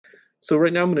So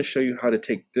right now I'm going to show you how to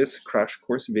take this crash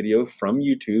course video from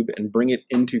YouTube and bring it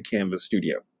into Canvas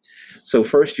Studio. So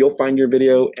first you'll find your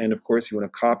video, and of course you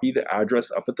want to copy the address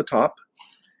up at the top.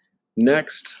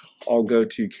 Next I'll go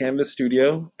to Canvas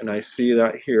Studio, and I see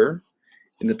that here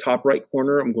in the top right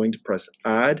corner I'm going to press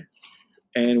Add,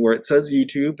 and where it says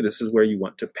YouTube, this is where you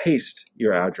want to paste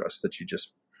your address that you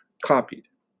just copied.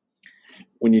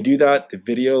 When you do that, the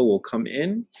video will come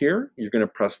in here. You're going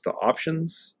to press the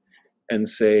options and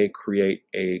say create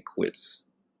a quiz.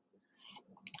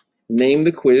 Name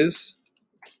the quiz.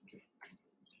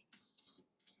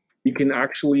 You can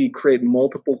actually create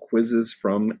multiple quizzes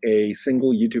from a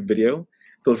single YouTube video.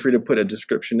 Feel free to put a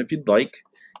description if you'd like.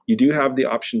 You do have the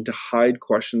option to hide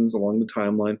questions along the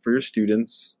timeline for your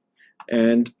students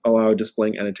and allow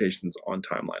displaying annotations on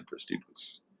timeline for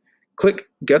students. Click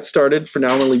Get Started. For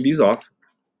now, I'm going to leave these off.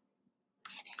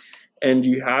 And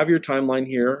you have your timeline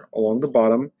here along the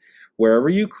bottom. Wherever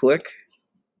you click,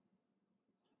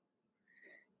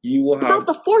 you will have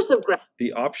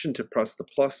the option to press the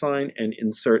plus sign and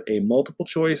insert a multiple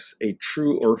choice, a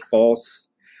true or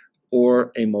false,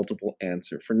 or a multiple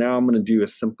answer. For now, I'm going to do a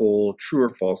simple true or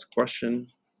false question.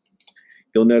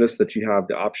 You'll notice that you have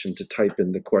the option to type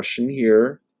in the question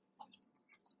here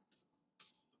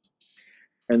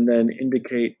and then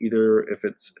indicate either if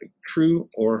it's true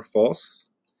or false.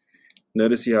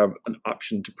 Notice you have an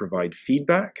option to provide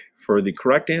feedback for the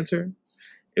correct answer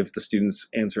if the students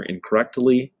answer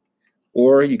incorrectly,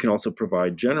 or you can also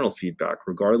provide general feedback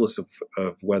regardless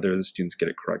of whether the students get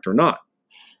it correct or not.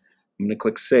 I'm going to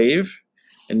click Save,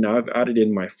 and now I've added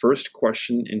in my first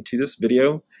question into this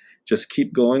video. Just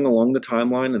keep going along the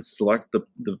timeline and select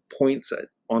the points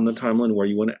on the timeline where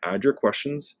you want to add your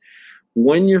questions.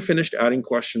 When you're finished adding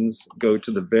questions, go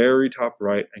to the very top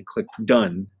right and click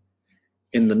Done.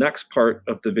 In the next part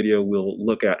of the video, we'll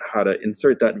look at how to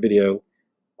insert that video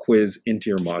quiz into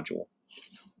your module.